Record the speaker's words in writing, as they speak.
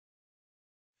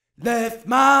Left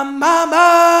my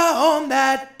mama home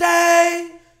that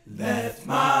day. Left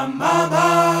my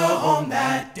mama home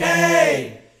that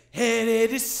day. Headed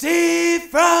to sea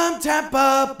from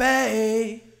Tampa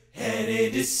Bay.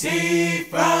 Headed to sea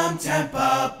from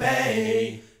Tampa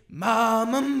Bay.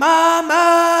 Mama,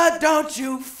 mama, don't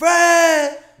you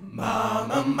fret.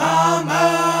 Mama,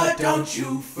 mama, don't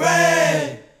you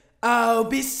fret. I'll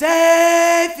be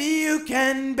safe, you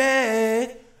can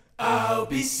bet. I'll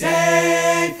be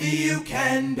safe, you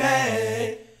can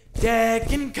bet.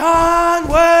 Deck and Con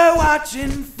were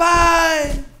watching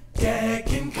fine.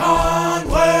 Deck and Con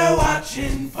were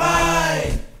watching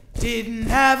fine. Didn't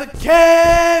have a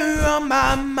care on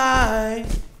my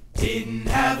mind. Didn't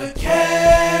have a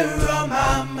care on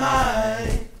my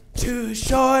mind. Two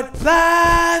short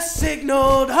blasts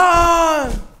signaled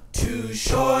hard. Two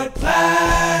short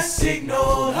blasts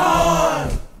signaled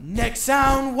hard. Next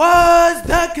sound was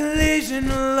the collision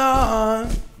alarm.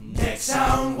 Next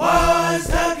sound was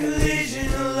the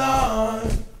collision alarm.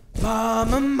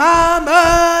 Mama,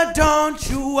 mama, don't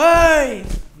you worry.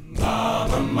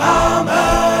 Mama,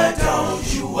 mama,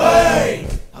 don't you worry.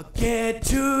 I'll get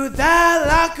to that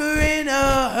locker in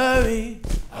a hurry.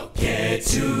 I'll get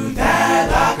to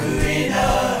that locker in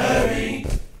a hurry.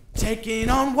 Taking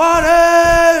on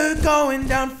water, going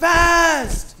down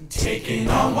fast. Taking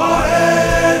on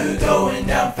water, going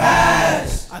down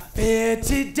fast. I fear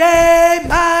today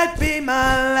might be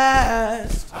my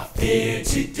last. I fear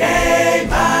today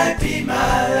might be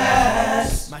my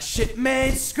last. My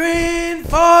shipmates scream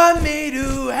for me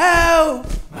to help.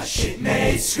 My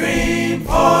shipmates scream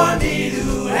for me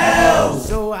to help.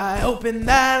 So I open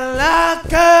that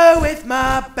locker with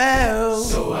my belt.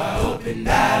 So I open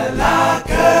that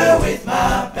locker with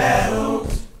my belt.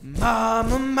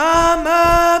 Mama,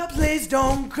 mama, please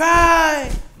don't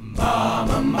cry.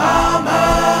 Mama,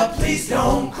 mama, please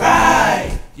don't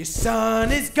cry. Your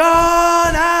son is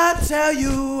gone, I'll tell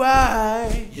you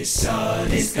why. Your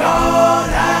son is gone,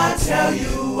 I'll tell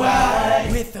you why.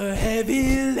 With a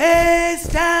heavy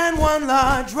list and one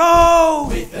large roll.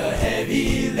 With a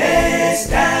heavy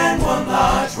list and one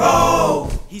large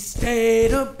roll. He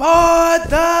stayed aboard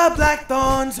the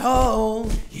Blackthorn's hull.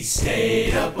 He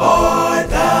stayed aboard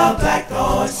the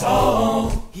Blackthorn's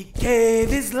hull. He gave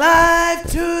his life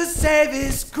to save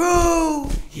his crew.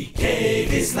 He gave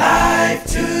his life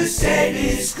to save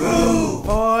his crew.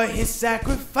 For his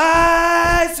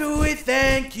sacrifice we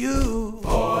thank you.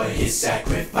 For his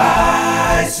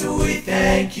sacrifice we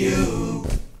thank you.